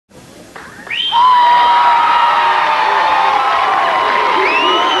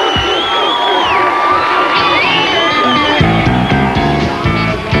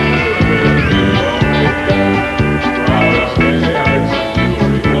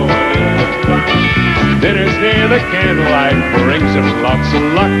near the candlelight brings him lots of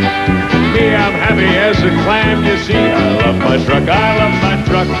luck. Me, I'm happy as a clam, you see. I love my truck, I love my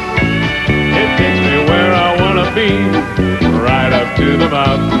truck. It takes me where I want to be, right up to the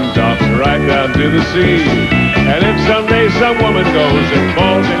mountaintops, right down to the sea. And if someday some woman goes and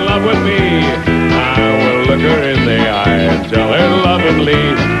falls in love with me, I will look her in the eye and tell her lovingly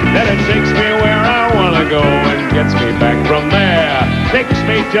that it takes me where I want to go and gets me back from there. Takes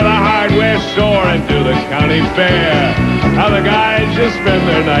me to the hardware store and to the county fair. Other guys just spend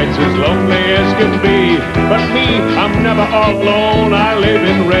their nights as lonely as can be, but me, I'm never all alone. I live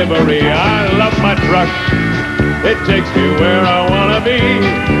in reverie. I love my truck. It takes me where I want to be,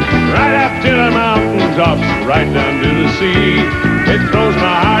 right up to the mountaintops, right down to the sea. It throws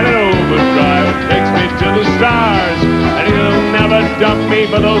my heart in overdrive, it takes me to the stars, and it'll never dump me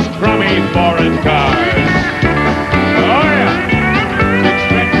for those crummy foreign cars. Oh yeah!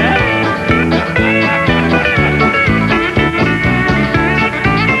 Expect that?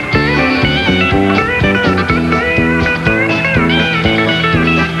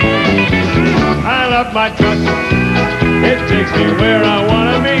 I love my truck. It takes me where I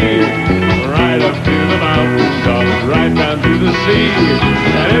want to be, right up to the mountaintops, right down to the sea.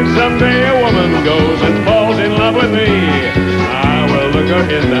 And if someday a woman goes and falls in love with me, I will look her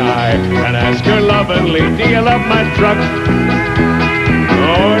in the eye and ask her lovingly, do you love my truck?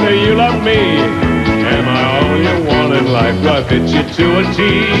 Or do you love me? Am I all you want in life? Do I fit you to a T?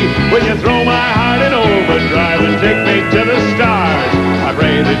 Will you throw my heart in overdrive and take me to the stars? I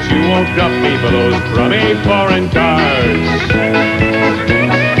pray that you won't dump me for those crummy foreign cars.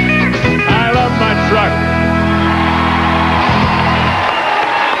 I love my truck.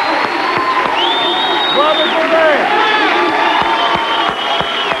 Brother Goulet.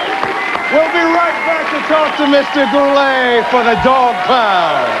 We'll be right back to talk to Mr. Goulet for the Dog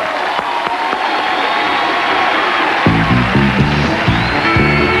Pound.